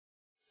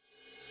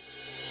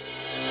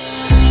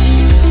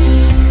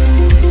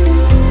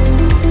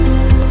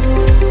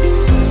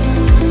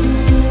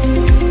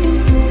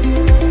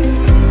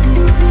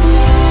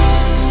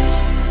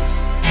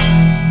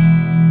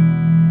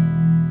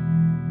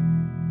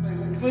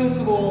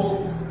first of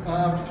all,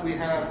 we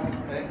have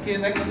here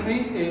next to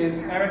me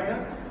is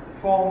Erika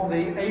from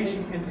the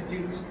Asian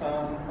Institute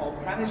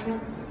of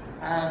Management,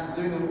 and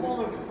doing a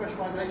lot of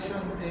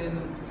specialization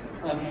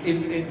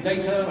in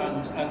data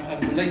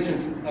and related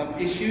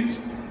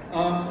issues.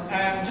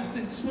 And just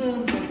in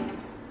terms of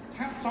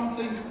perhaps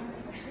something,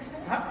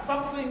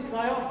 can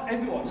I ask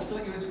everyone, just to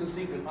let you into the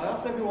secret, I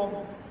asked everyone,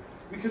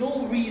 we can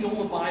all read all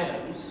the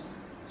bios,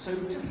 so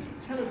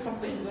just tell us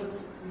something that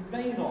we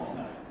may not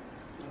know.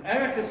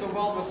 Erika so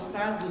rather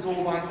stands us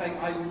all by saying,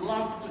 I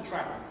love to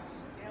travel.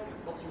 Yeah,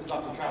 lots of us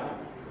love to travel.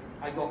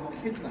 I got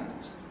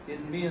kidnapped in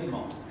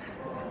Myanmar.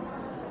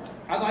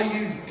 And I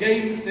used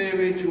game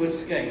theory to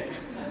escape.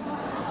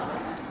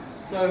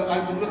 So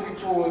I'm looking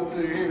forward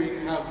to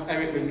hearing how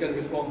Erika is going to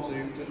respond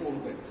to all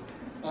of this.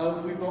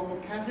 We've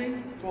got Kathy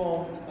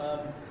from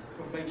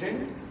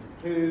Beijing,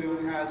 who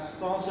has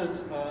started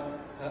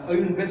her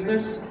own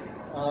business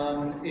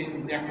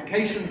in the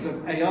applications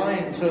of AI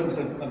in terms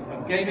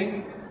of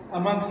gaming,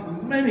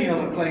 amongst many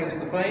other claims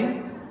to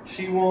fame.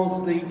 She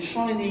was the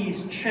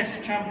Chinese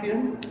chess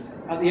champion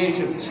at the age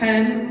of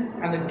 10,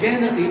 and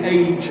again at the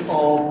age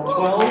of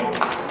 12,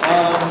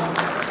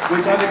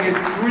 which I think is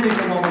pretty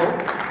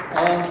phenomenal.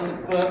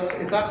 But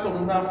if that's not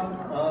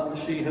enough,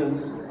 she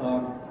has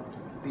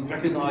been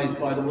recognised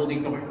by the World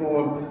Economic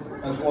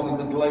Forum as one of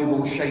the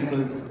global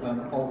shapers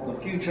of the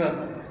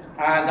future.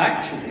 And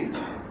actually,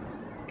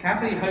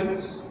 Kathy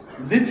hopes,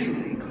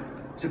 literally,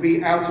 to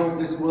be out of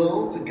this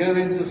world, to go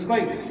into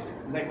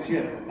space next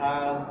year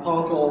as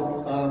part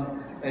of a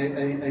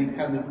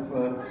kind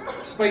of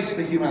space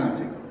for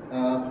humanity.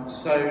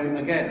 So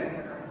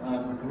again,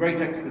 great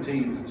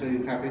expertise to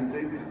tap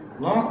into.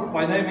 Last but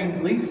by no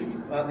means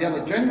least, the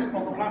other gent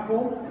on the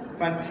platform.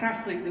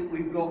 Fantastic that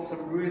we've got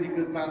some really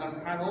good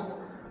balanced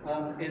panels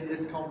in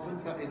this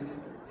conference. That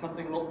is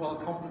something a lot of our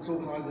conference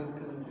organisers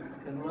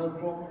can learn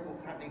from,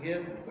 what's happening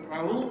here. But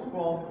Rahul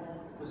from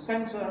the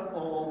Centre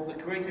of the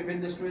Creative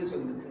Industries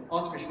and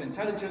Artificial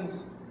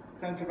Intelligence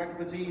Centre of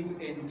Expertise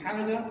in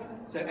Canada.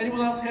 So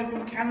anyone else here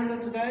from Canada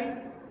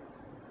today?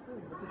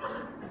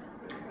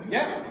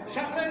 Yeah?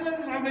 Shout,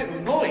 let's have a bit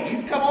of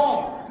noise, come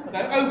on!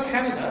 No, oh,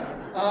 Canada.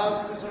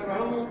 So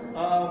Rahul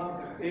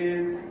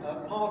is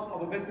part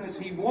of a business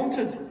he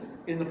wanted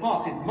in the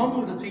past. His mum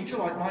was a teacher,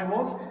 like mine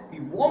was.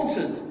 He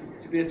wanted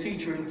to be a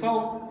teacher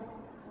himself,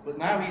 but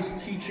now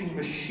he's teaching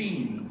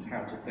machines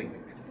how to think.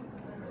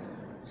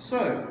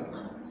 So,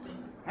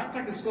 perhaps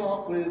I can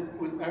start with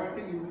Erika.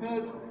 You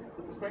heard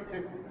the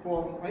perspective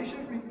from Asia.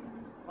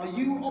 Are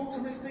you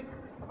optimistic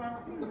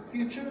about the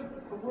future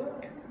for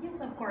work?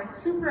 Yes, of course.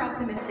 Super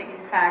optimistic,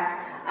 in fact.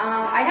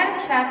 I had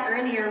a chat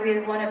earlier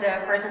with one of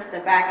the persons at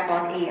the back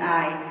about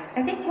AI.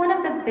 I think one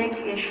of the big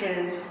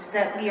issues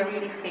that we are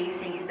really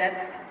facing is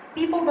that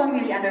people don't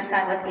really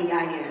understand what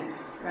AI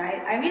is,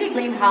 right? I really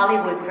blame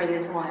Hollywood for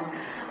this one.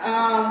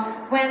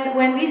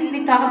 When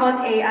we talk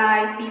about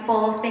AI,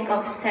 people think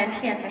of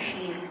sentient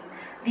machines.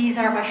 These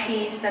are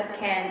machines that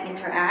can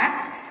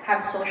interact,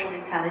 have social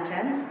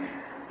intelligence.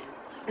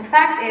 The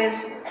fact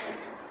is,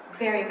 it's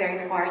very,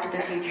 very far to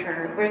the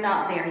future. We're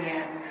not there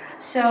yet.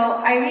 So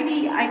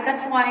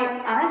that's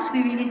why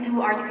we really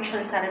do artificial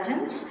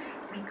intelligence.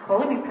 We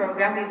code, we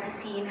program, we've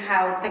seen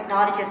how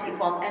technology has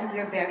evolved, and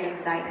we're very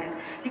excited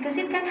because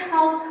it can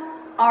help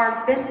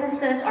our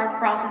businesses, our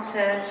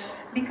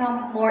processes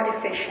become more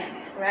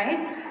efficient, right?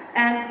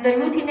 And the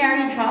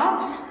routinary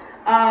jobs,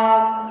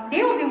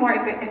 they will be more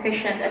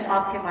efficient and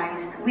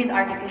optimized with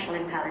artificial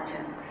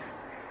intelligence.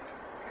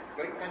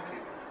 Great, thank you.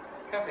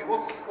 Kathy,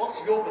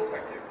 what's your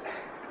perspective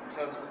in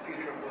terms of the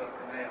future of work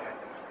and AI?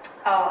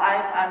 Oh,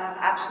 I'm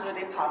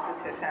absolutely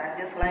positive, and I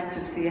just like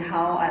to see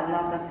how I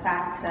love the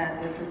fact that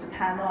this is a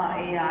panel on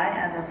AI,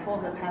 and for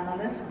the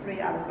panelists,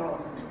 3 other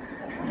girls.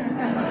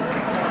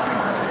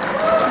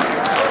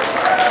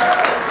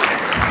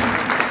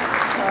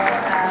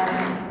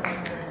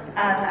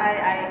 And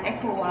I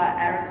echo what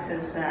Eric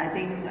says. I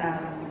think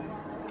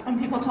when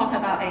people talk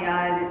about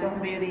AI, they don't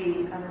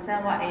really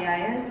understand what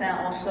AI is, and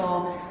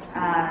also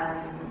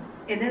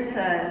it is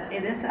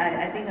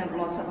I think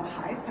lots of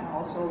hype and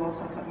also lots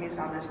of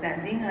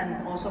misunderstanding.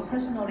 And also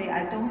personally,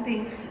 I don't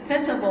think,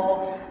 first of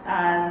all, we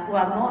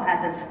are not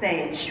at the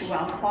stage, we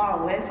are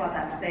far away from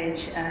that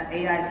stage.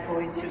 AI is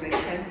going to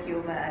replace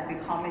human and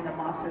becoming the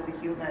master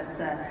of humans.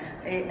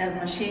 A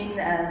machine,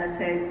 let's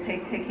say,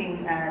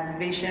 taking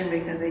vision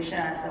recognition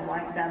as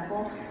one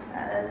example.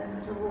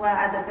 We're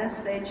at the best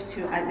stage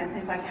to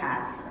identify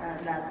cats.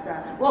 That's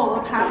well,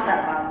 we're past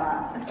that,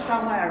 but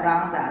somewhere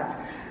around that.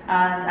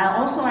 And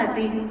also, I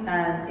think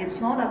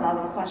it's not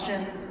about the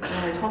question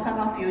when we talk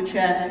about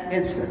future.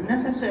 It's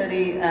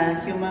necessarily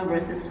human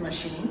versus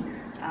machine.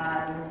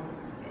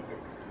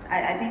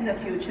 I think the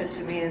future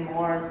to me is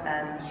more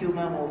than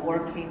human or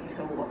working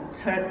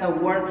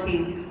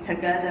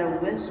together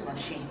with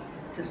machine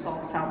to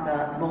solve some of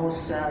the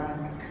most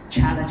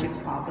challenging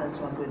problems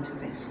we're going to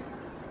face.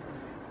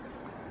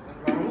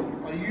 And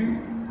Rahul, are you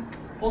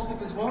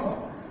positive as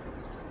well?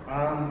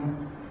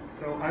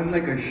 So I'm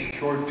like a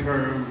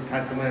short-term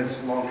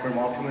pessimist, long-term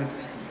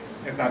optimist,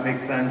 if that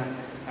makes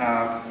sense.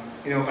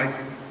 you know, I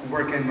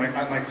work at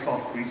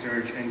Microsoft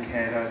Research in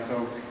Canada,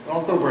 so a lot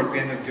of the work we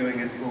end up doing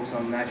is focused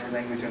on natural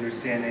language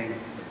understanding,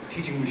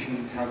 teaching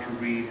machines how to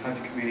read, how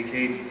to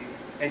communicate,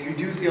 and you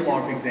do see a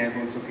lot of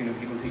examples of, you know,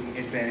 people taking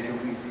advantage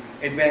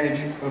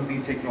of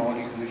these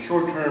technologies in the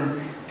short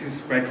term to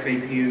spread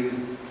fake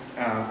news,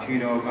 to, you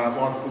know, a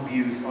lot of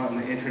abuse on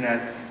the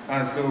internet.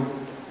 So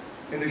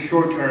in the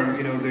short term,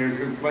 you know,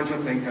 there's a bunch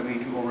of things that we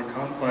need to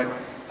overcome, but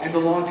in the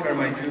long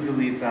term, I do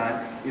believe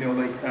that, you know,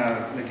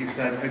 like you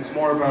said, it's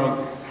more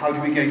about how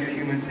do we get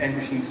humans and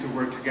machines to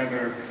work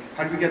together,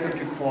 how do we get them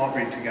to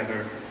cooperate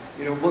together.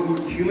 You know, what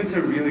humans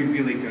are really,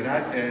 really good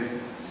at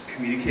is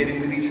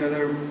communicating with each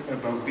other,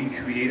 about being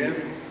creative.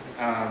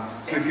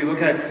 So if you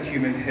look at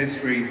human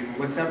history,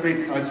 what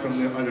separates us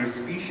from the other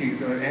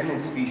species, or animal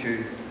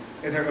species,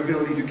 is our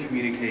ability to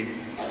communicate.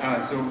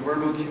 So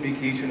verbal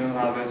communication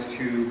allowed us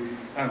to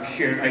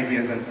share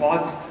ideas and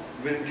thoughts.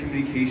 Written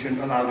communication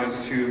allowed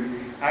us to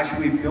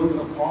actually build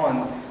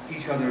upon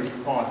each other's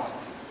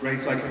thoughts,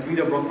 right? So I can read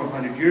a book from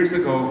 100 years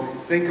ago,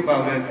 think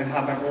about it, and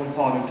have my own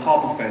thought on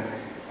top of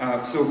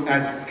it. So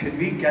can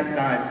we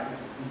get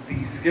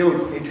these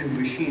skills into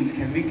machines?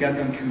 Can we get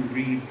them to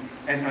read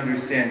and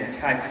understand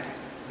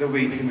text the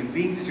way human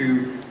beings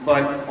do,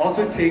 but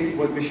also take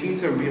what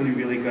machines are really,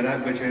 really good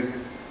at, which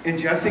is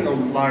ingesting a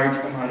large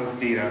amount of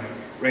data,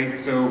 right?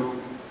 So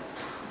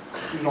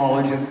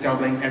knowledge is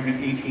doubling every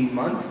 18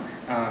 months.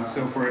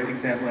 So for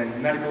example, in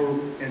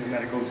a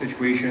medical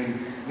situation,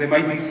 there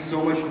might be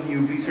so much new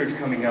research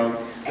coming out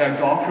that a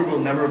doctor will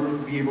never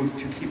be able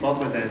to keep up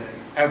with it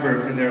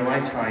ever in their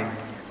lifetime.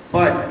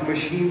 But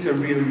machines are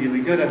really,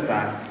 really good at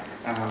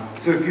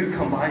that. So if you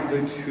combine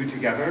the two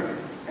together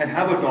and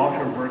have a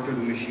doctor work with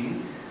a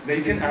machine,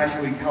 they can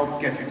actually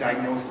help get to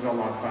diagnosis a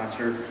lot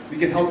faster. We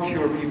can help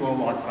cure people a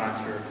lot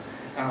faster.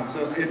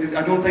 So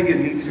I don't think it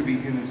needs to be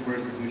humans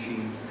versus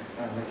machines,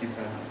 like you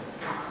said.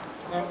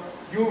 Now,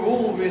 you're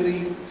all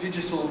really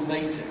digital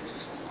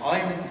natives.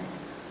 I'm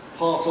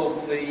part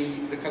of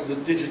the kind of the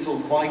digital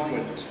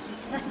migrant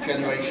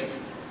generation.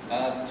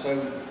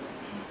 So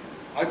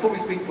I probably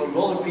speak for a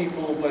lot of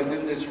people, both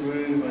in this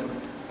room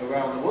and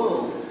around the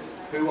world,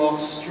 who are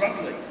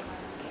struggling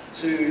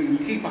to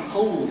keep a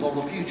hold on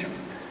the future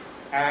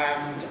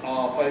and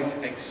are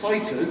both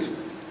excited,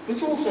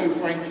 but also,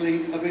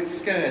 frankly, a bit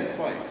scared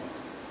by it.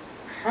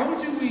 How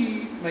do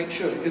we make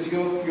sure, because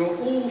you're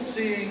all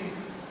seeing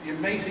the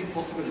amazing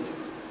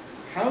possibilities,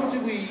 how do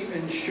we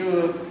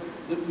ensure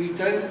that we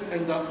don't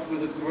end up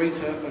with a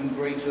greater and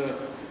greater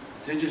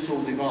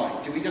digital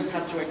divide? Do we just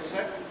have to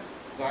accept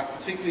that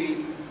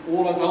particularly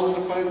all us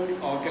older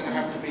folk are going to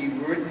have to be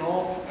written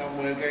off and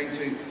we're going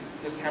to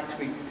just have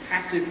to be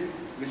passive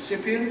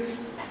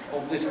recipients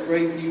of this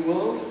brave new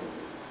world?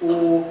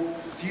 Or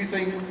do you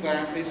think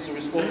that it's the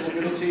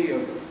responsibility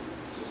of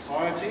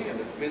society and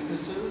of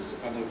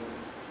businesses and of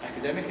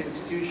academic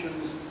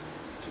institutions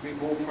to be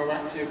more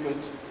proactive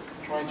at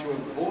trying to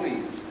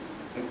avoid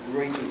a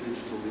greater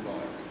digital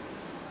divide?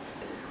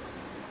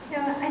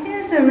 Yeah, I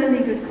think that's a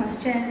really good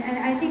question, and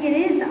I think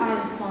it is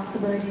our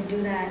responsibility to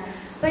do that,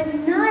 but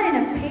not in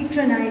a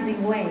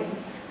patronizing way.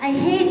 I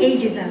hate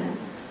ageism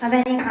of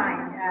any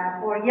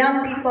kind, for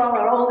young people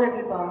or older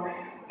people,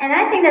 and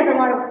I think there's a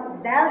lot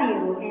of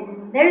value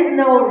in, there's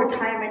no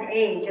retirement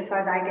age as far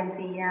as I can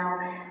see now.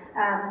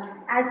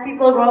 As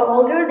people grow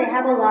older, they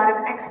have a lot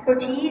of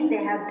expertise, they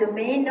have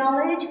domain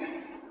knowledge,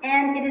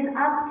 and it is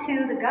up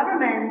to the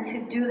government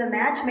to do the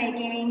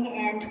matchmaking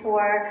and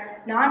for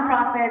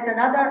nonprofits and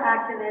other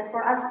activists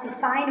for us to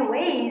find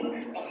ways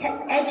to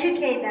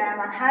educate them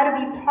on how to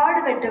be part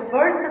of a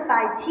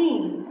diversified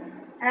team.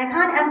 And I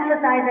can't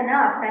emphasize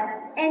enough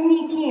that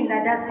any team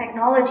that does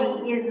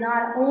technology is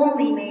not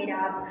only made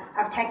up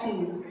of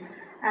techies,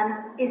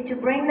 is to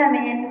bring them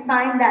in,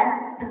 find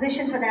that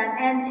position for them,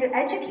 and to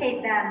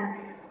educate them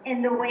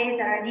in the ways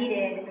that are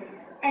needed.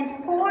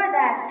 And for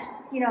that,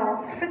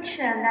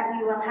 friction that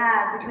we will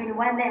have between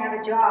when they have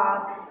a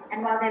job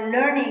and while they're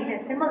learning to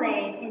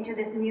assimilate into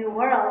this new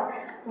world,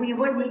 we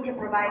would need to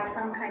provide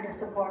some kind of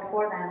support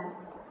for them.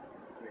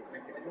 Great,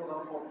 thank you. Anyone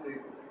else want to?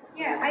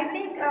 Yeah, I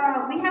think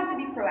we have to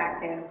be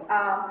proactive.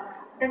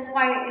 That's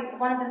why it's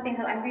one of the things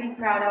that I'm really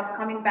proud of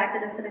coming back to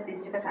the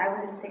Philippines, because I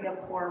was in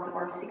Singapore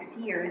for 6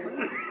 years,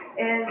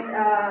 is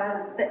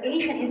the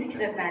Asian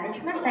Institute of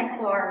Management, thanks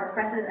to our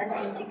president and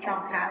team, Ji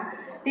Kyung Kang.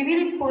 They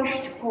really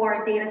pushed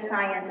for data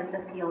science as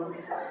a field.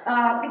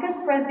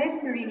 Because for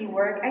this to really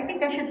work, I think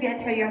there should be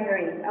a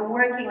triumvirate,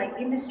 working like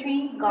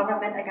industry,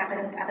 government, like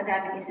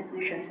academic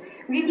institutions,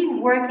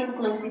 really working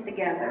closely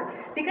together.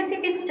 Because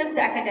if it's just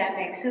the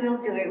academics who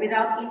will do it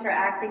without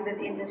interacting with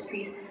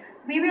industries,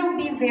 we will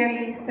be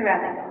very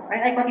theoretical,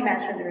 right? Like what you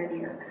mentioned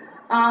earlier.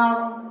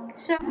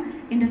 So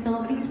in the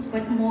Philippines,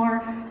 with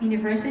more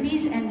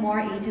universities and more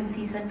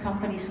agencies and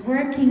companies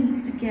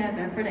working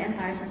together for the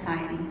entire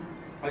society.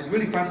 I was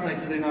really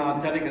fascinated in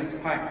our delegates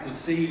pack to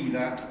see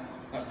that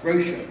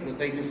brochure, the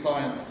data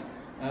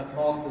science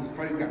master's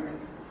program.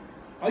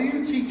 Are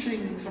you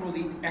teaching some of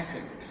the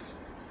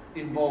ethics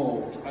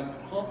involved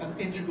as an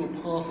integral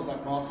part of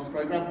that master's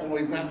program, or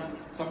is that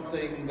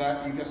something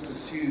that you just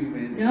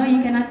assume is... No,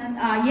 you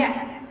cannot,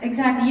 yeah,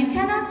 exactly. You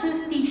cannot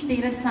just teach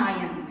data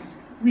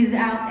science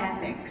without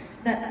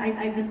ethics. That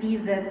I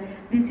believe that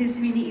this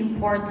is really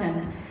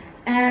important.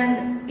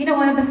 And, you know,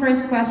 one of the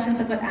first questions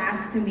that got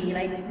asked to me,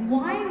 like,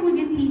 why would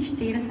you teach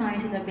data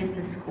science in a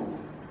business school,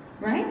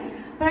 right?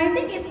 But I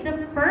think it's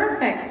the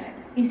perfect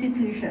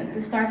institution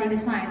to start data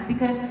science,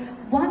 because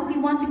what we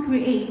want to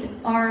create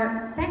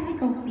are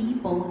technical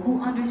people who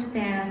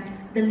understand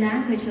the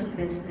language of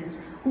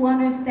business, who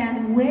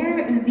understand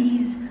where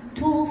these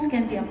tools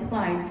can be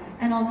applied,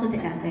 and also the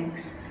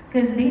ethics.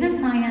 Because data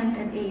science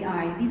and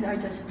AI, these are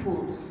just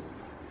tools,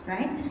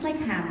 right? Just like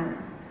hammer.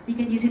 You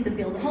can use it to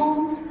build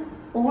homes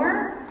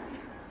or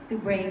to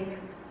break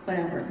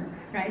whatever,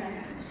 right?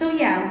 So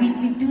yeah,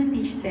 we do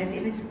teach this,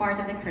 and it's part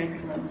of the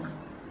curriculum.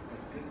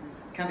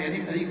 Candy,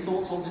 any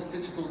thoughts on this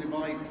digital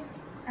divide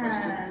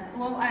question?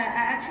 Well,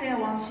 I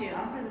want to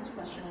answer this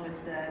question with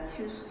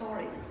two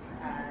stories,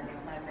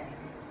 if I may.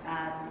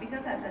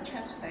 Because as a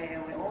chess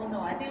player, we all know,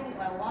 I think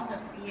one of the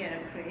fear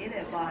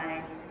created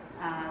by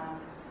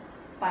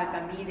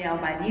media,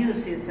 by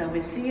news, is we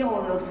see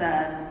all those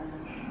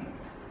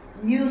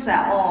news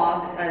at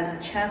all,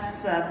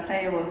 chess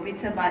player were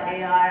beaten by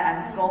AI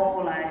and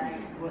Go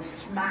was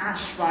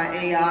smashed by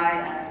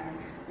AI.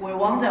 We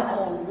wonder,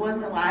 oh,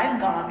 when I'm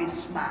gonna be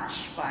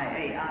smashed by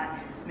AI?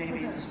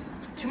 Maybe just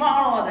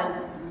tomorrow or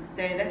the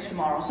day next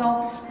tomorrow.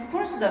 So, of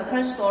course, the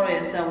first story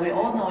is that we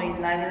all know in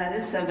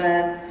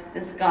 1997,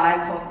 this guy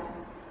called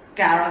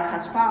Garry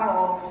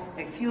Kasparov,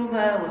 a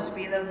human, was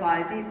beaten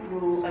by Deep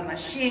Blue, a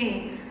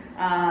machine.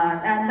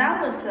 And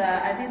that was,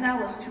 I think that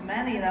was to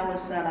many, that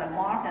was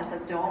marked as a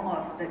dawn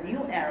of the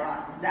new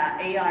era,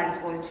 that AI is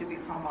going to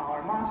become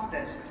our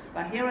masters.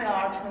 But here we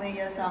are 20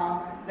 years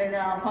on, later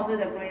on, probably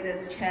the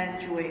greatest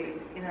change we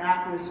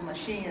interact with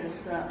machine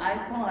is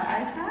iPhone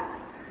and iPad.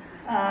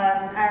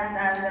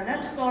 And the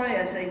next story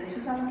is in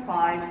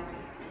 2005,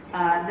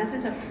 this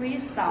is a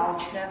freestyle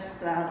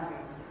chess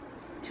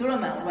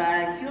tournament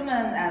where a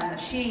human and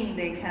machine,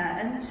 they can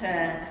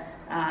enter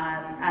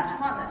as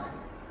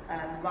partners.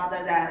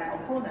 Rather than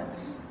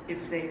opponents,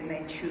 if they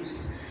may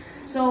choose.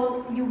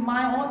 So you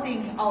might all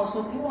think, oh,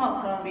 so who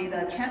are going to be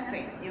the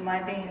champion? You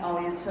might think, oh,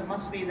 it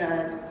must be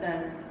the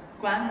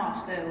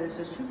grandmaster with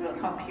a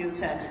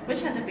supercomputer,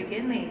 which at the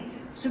beginning,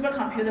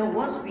 supercomputer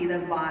was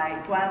beaten by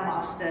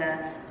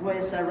grandmaster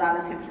with a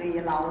relatively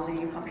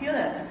lousy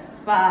computer.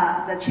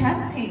 But the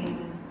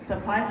champion,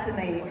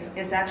 surprisingly,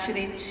 is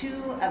actually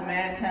two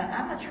American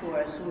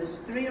amateurs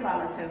with three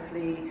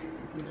relatively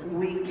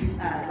weak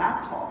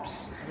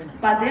laptops,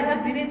 but their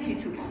ability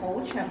to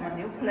coach and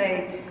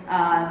manipulate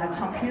the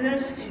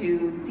computers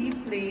to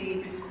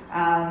deeply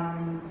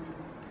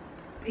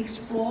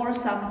explore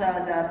some of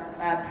the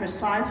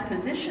precise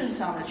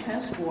positions on the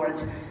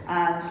chessboard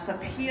and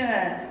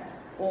superior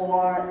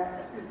or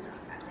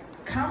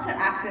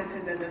counteracted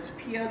the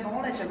superior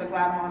knowledge of the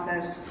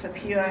grandmaster's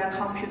superior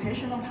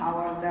computational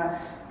power of the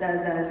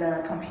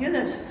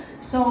computers.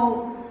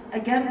 So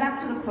again, back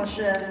to the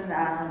question.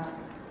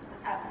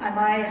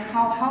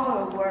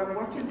 How we're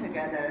working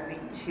together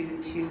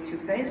to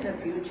face the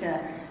future.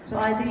 So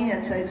I think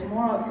it's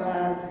more of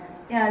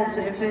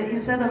so if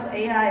instead of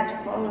AI, it's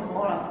probably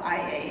more of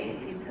IA.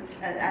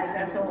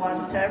 That's the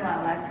one term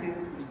I like to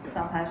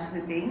sometimes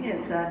think.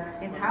 It's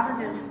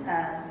intelligence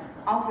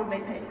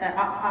augmentation.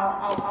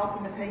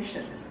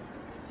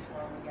 So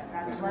yeah,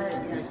 that's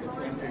my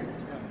story.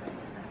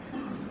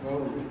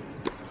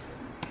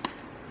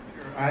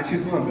 I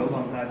just want to build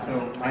on that.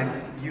 So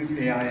I use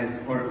AI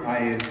as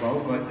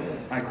well, but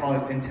I call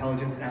it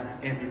intelligence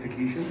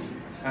amplification.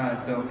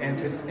 So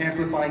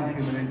amplifying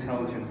human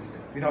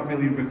intelligence. You're not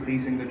really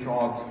replacing the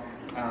jobs.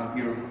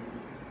 You're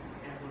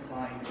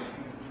amplifying what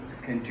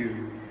humans can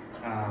do.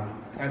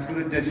 As for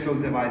the digital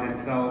divide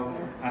itself,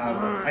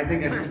 I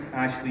think it's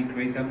actually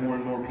great that more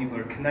and more people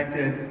are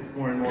connected.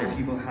 More and more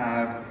people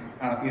have,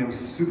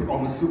 almost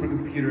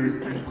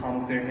supercomputers in the palm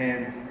of their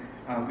hands.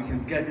 We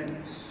can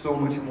get so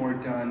much more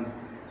done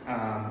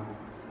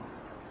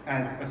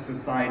as a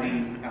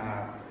society.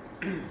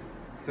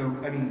 So,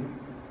 I mean,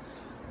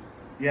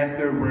 yes,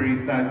 there are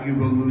worries that you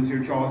will lose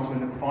your jobs,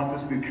 but in the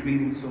process we're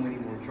creating so many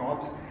more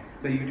jobs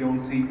that you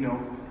don't see.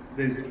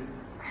 There's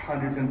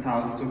hundreds and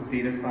thousands of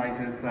data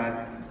scientists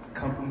that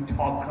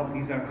top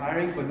companies are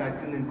hiring, but that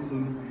doesn't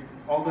include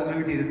all the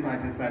other data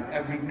scientists that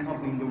every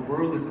company in the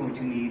world is going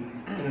to need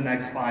in the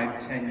next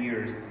 5-10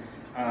 years.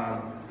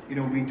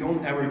 We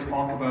don't ever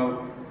talk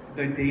about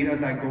the data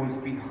that goes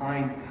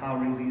behind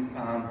powering these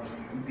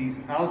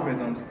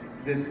algorithms.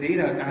 This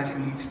data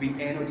actually needs to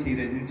be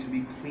annotated, needs to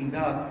be cleaned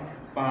up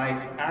by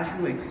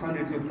actually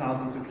hundreds of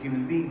thousands of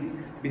human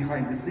beings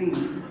behind the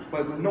scenes.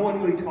 But no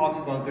one really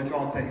talks about the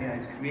jobs that AI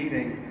is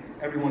creating.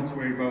 Everyone's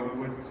worried about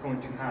what's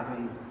going to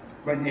happen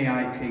when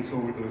AI takes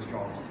over those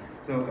jobs.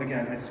 So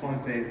again, I just want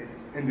to say,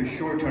 in the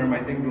short term,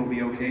 I think we'll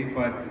be okay,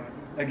 but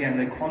again,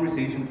 like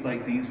conversations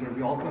like these where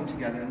we all come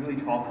together and really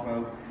talk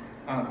about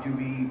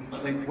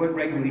what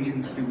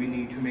regulations do we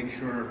need to make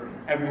sure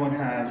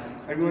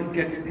everyone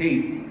gets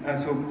paid.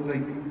 So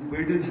like,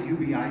 where does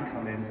UBI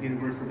come in,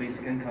 universal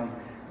basic income?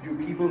 Do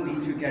people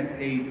need to get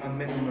paid a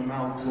minimum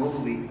amount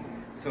globally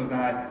so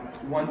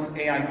that once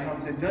AI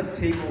comes, it does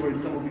take over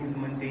some of these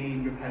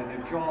mundane,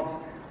 repetitive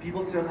jobs,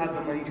 people still have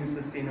the money to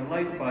sustain a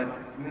life, but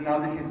now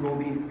they can go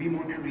be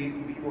more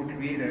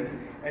creative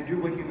and do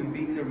what human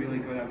beings are really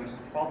good at, which is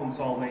problem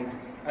solving,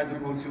 as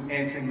opposed to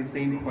answering the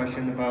same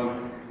question about,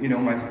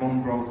 my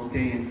phone broke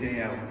day in,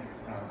 day out.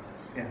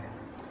 Yeah.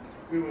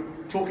 We were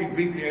talking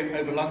briefly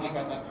over lunch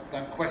about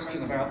that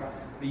question about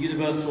the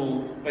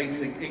universal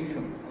basic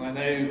income. And I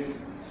know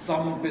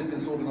some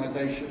business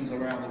organizations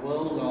around the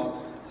world are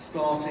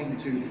starting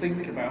to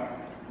think about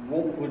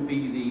what would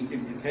be the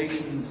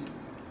implications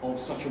of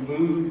such a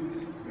move.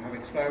 You have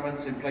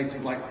experiments in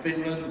places like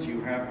Finland,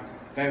 you have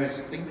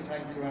various think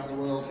tanks around the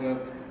world who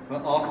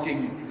are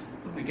asking,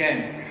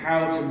 again,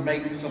 how to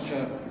make such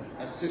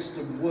a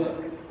system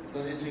work.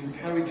 Does it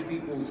encourage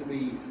people to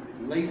be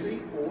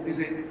lazy, or is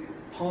it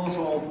part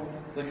of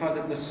the kind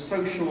of the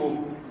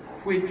social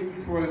quid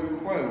pro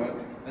quo,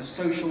 a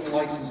social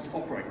license to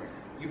operate?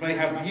 You may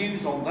have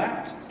views on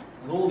that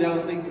and all the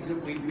other things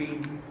that we've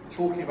been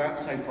talking about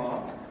so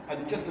far.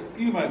 And in just a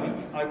few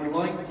moments, I would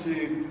like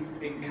to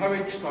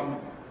encourage some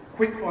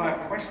quick-fire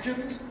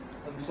questions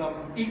and some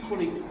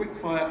equally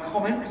quick-fire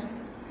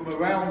comments from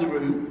around the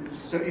room.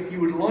 So if you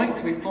would like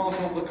to be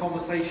part of the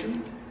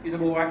conversation in a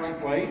more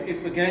active way,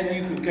 if again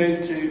you could go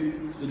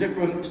to the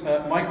different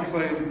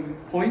microphone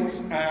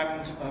points,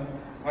 and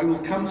I will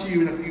come to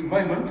you in a few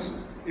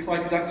moments. If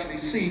I could actually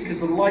see, because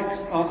the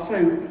lights are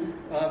so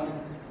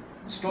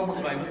strong at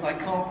the moment, I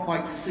can't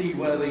quite see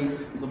where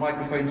the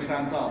microphone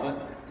stands are.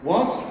 But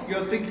whilst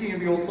you're thinking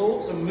of your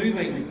thoughts and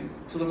moving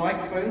to the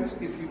microphones,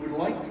 if you would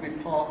like to be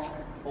part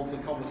of the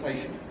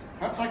conversation,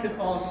 perhaps I could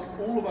ask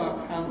all of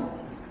our panel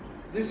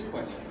this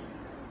question.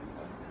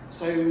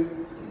 So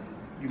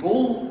you've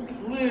all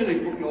clearly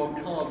put your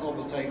cards on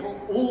the table,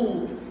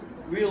 all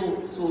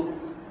real sort of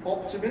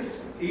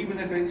optimists, even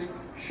if it's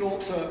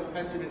short-term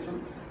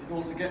pessimism, in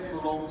order to get to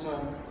the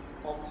long-term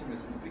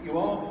optimism. But you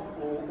are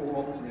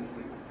all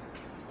optimistic.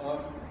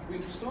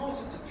 We've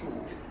started to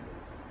talk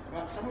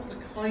about some of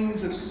the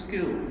kinds of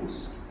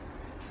skills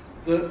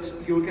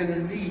that you're going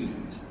to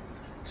need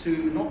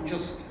to not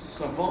just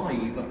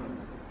survive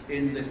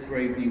in this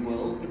brave new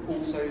world, but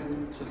also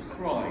to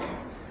thrive.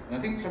 And I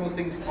think some of the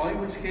things I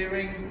was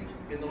hearing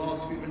in the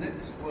last few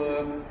minutes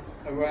were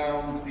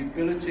around the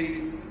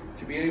ability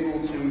to be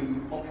able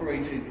to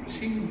operate in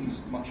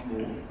teams much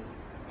more,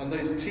 and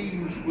those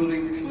teams will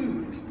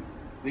include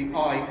the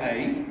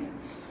IA,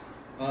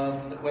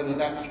 whether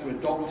that's for a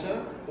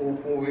doctor or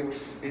for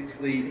it's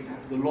the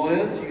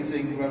lawyers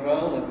using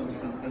Rahul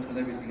and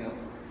everything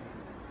else.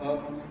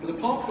 But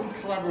apart from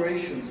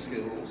collaboration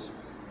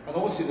skills, and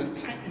obviously the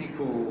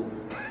technical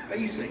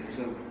basics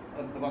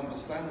of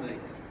understanding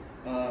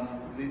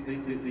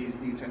these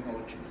new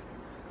technologies,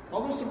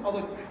 are there some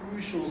other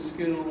crucial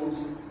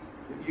skills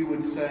that you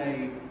would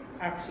say,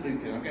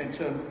 absolutely? I'm going to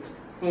turn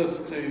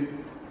first to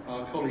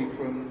our colleague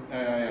from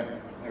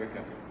AIM,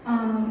 Erika.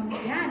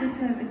 Yeah,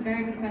 that's a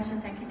very good question.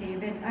 Thank you,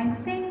 David. I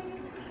think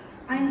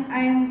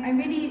I'm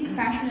really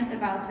passionate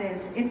about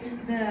this.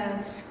 It's the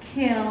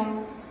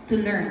skill to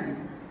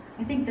learn.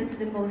 I think that's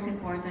the most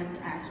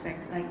important aspect.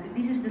 Like,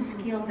 this is the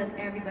skill that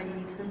everybody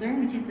needs to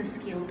learn, which is the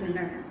skill to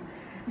learn.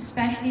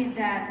 Especially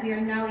that we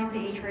are now in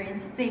the age where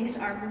things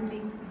are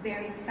moving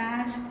very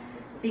fast,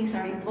 things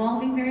are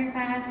evolving very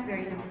fast, we're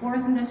in the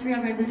 4th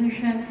industrial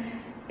revolution.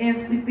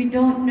 If we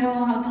don't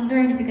know how to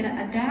learn, if we're going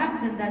to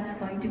adapt, then that's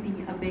going to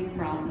be a big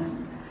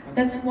problem.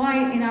 That's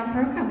why in our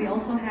program we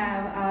also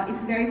have,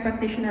 it's very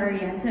practitioner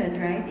oriented,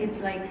 right?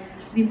 It's like,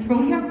 we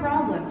throw you a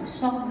problem,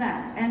 solve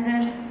that, and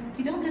then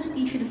we don't just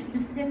teach you the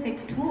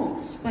specific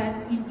tools, but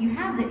you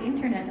have the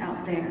internet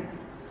out there.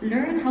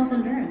 Learn how to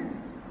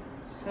learn.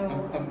 So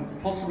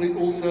possibly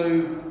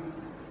also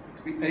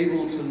to be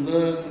able to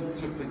learn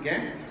to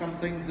forget some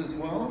things as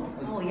well.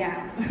 Oh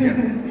yeah.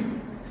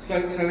 So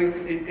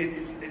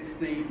it's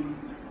the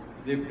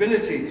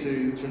ability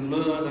to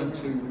learn and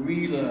to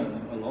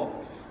relearn a lot,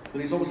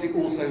 but it's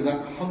obviously also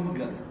that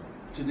hunger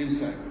to do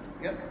so.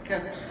 Yep,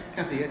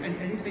 Kathy,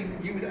 anything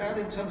you would add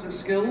in terms of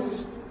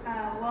skills?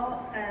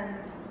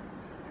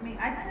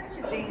 I tend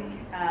to think,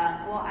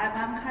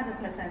 I'm kind of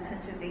person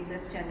tend to think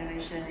this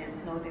generation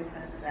is no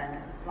different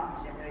than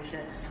last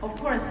generation. Of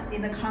course,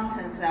 in the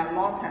contents,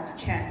 lots has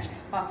changed,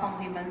 but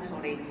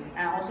fundamentally,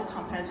 and also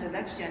compared to the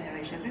next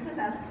generation, because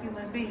as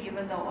human beings,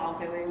 even though,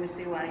 we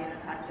see we're in the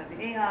times of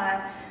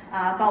AI,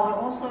 but we're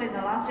also in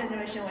the last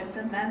generation, we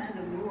sent men to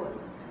the moon.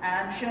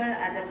 And I'm sure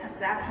at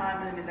that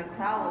time, the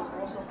crowd was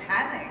also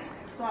panicked.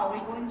 So are we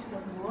going to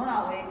the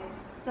moon?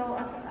 So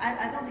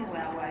I don't think we're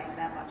in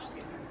that much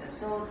differences.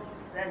 So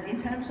in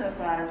terms of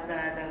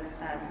the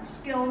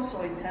skills,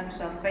 or in terms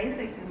of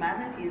basic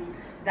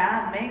humanities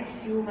that make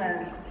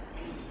human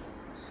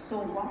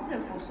so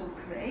wonderful, so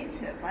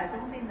creative, I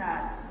don't think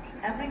that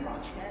ever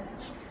got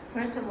changed.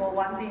 First of all,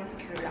 one thing is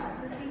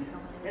curiosity.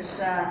 It's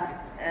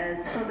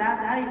so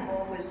that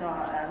involves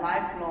a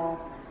lifelong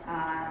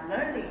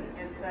learning.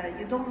 It's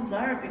you don't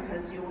learn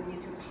because you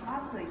need to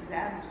pass the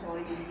exams or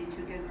you need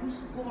to get good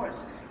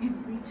scores. You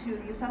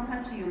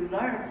sometimes you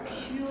learn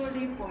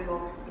purely for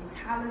your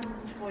talent,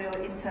 for your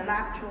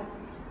intellectual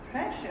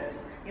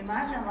pressures.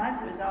 Imagine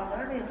life without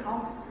learning,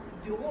 how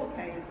dull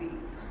can it be?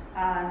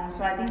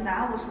 So I think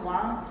that was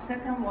one.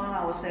 Second one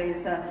I would say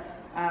is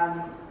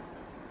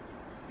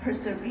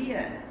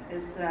persevere.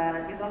 Is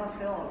you're gonna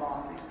fail a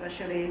lot,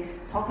 especially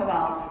talk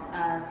about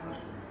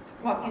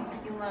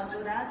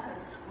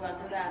we're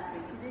good at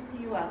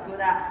creativity,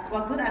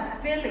 we're good at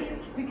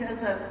feeling,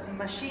 because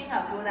machines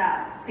are good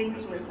at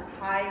things with a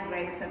high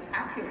rate of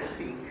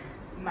accuracy.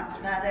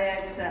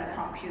 Mathematics,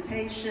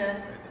 computation,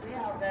 we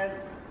are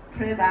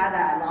pretty bad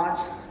at large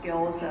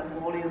scales and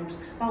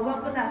volumes, but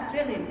we're good at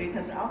feeling,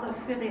 because other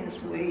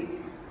feelings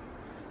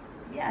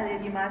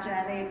imagine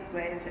any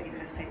great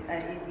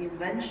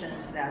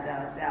inventions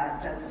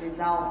that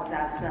result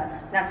that's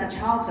a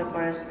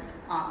childbirth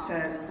after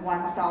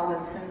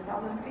 1,000,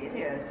 10,000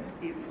 failures,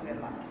 if we're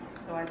lucky.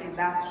 So I think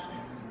that's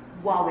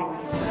what we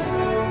need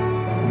to do.